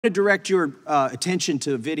to direct your attention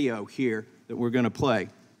to a video here that we're going to play.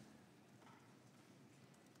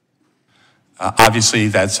 Obviously,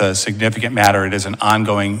 that's a significant matter. It is an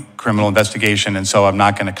ongoing criminal investigation, and so I'm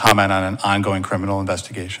not going to comment on an ongoing criminal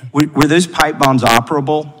investigation. Were those pipe bombs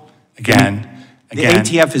operable? Again, the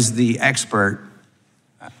ATF is the expert.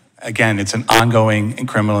 Again, it's an ongoing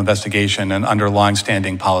criminal investigation, and under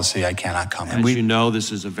longstanding policy, I cannot comment. As you know,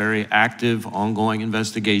 this is a very active, ongoing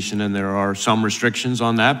investigation, and there are some restrictions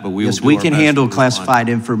on that, but we will do we our can best handle to classified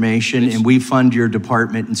information, and we fund your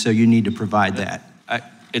department, and so you need to provide that.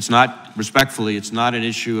 It's not, respectfully, it's not an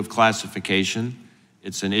issue of classification.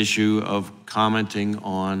 It's an issue of commenting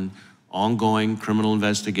on ongoing criminal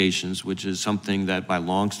investigations, which is something that by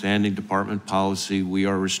longstanding department policy we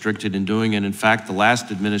are restricted in doing. And in fact, the last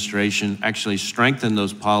administration actually strengthened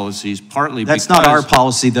those policies partly because— That's not our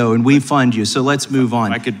policy, though, and we fund you, so let's move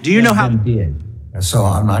on. Do you know how— So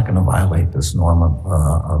I'm not going to violate this norm of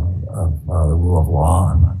the rule of law.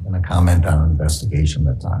 I'm not going to comment on an investigation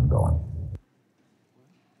that's ongoing.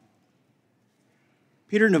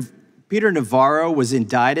 Peter Navarro was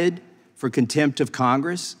indicted for contempt of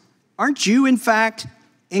Congress. Aren't you, in fact,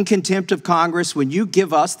 in contempt of Congress when you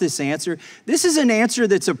give us this answer? This is an answer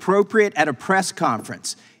that's appropriate at a press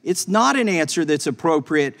conference. It's not an answer that's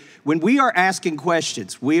appropriate when we are asking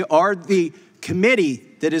questions. We are the committee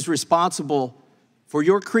that is responsible for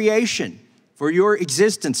your creation, for your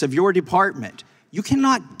existence of your department. You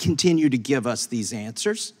cannot continue to give us these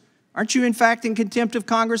answers. Aren't you, in fact, in contempt of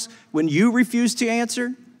Congress when you refuse to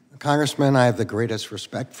answer? Congressman, I have the greatest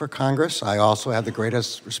respect for Congress. I also have the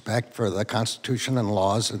greatest respect for the Constitution and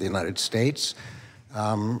laws of the United States.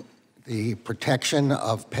 The protection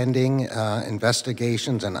of pending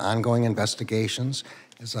investigations and ongoing investigations,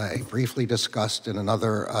 as I briefly discussed in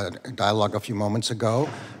another dialogue a few moments ago,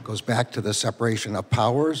 goes back to the separation of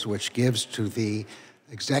powers, which gives to the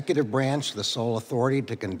executive branch the sole authority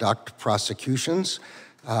to conduct prosecutions.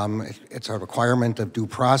 It's a requirement of due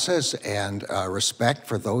process and respect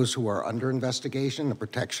for those who are under investigation, the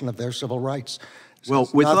protection of their civil rights. Well,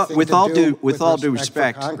 with all due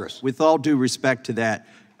respect to that,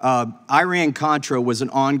 Iran-Contra was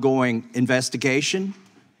an ongoing investigation,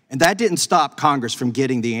 and that didn't stop Congress from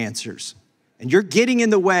getting the answers. And you're getting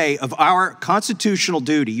in the way of our constitutional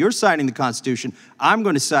duty. You're citing the Constitution. I'm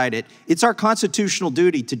going to cite it. It's our constitutional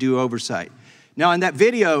duty to do oversight. Now, in that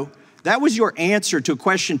video, that was your answer to a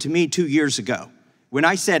question to me 2 years ago when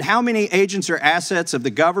I said how many agents or assets of the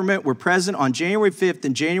government were present on January 5th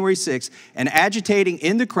and January 6th and agitating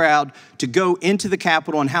in the crowd to go into the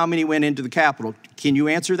Capitol and how many went into the Capitol. Can you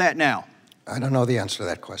answer that now? I don't know the answer to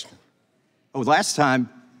that question. Oh, last time,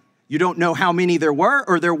 you don't know how many there were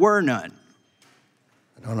or there were none?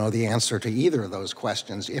 I don't know the answer to either of those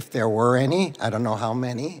questions. If there were any, I don't know how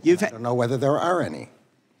many. I don't know whether there are any.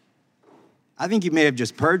 I think you may have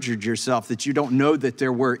just perjured yourself that you don't know that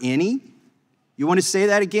there were any. You want to say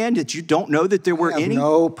that again, that you don't know that there were any? I have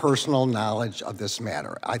no personal knowledge of this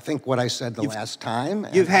matter. I think what I said the last time—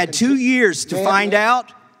 You've had 2 years to find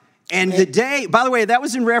out, and the day— by the way, that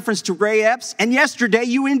was in reference to Ray Epps, and yesterday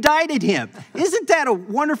you indicted him. Isn't that a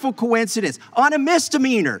wonderful coincidence? On a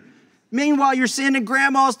misdemeanor. Meanwhile, you're sending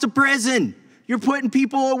grandmas to prison. You're putting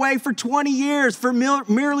people away for 20 years for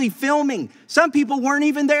merely filming. Some people weren't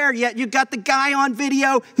even there yet. You got the guy on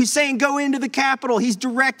video who's saying go into the Capitol. He's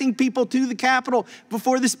directing people to the Capitol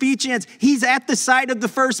before the speech ends. He's at the site of the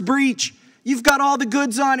first breach. You've got all the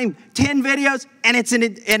goods on him, 10 videos, and it's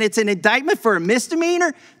an indictment for a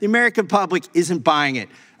misdemeanor? The American public isn't buying it.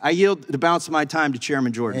 I yield the balance of my time to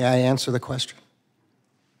Chairman Jordan. May I answer the question?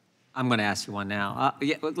 I'm going to ask you one now.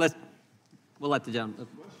 We'll let the gentleman.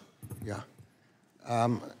 Yeah.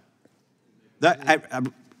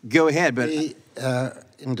 Go ahead, but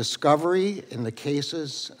in discovery, in the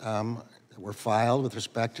cases that were filed with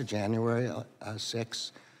respect to January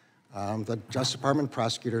 6, the Justice Department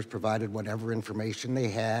prosecutors provided whatever information they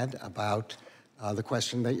had about the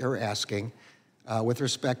question that you're asking. With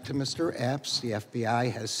respect to Mr. Epps, the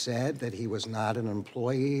FBI has said that he was not an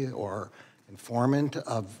employee or informant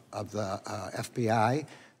of the FBI.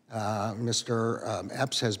 Mr.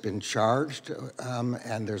 Epps has been charged,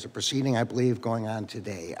 and there's a proceeding, I believe, going on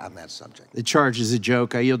today on that subject. The charge is a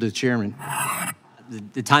joke. I yield to the chairman.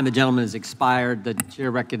 The time the gentleman has expired. The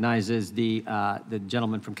chair recognizes the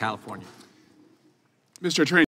gentleman from California. Mr. Attorney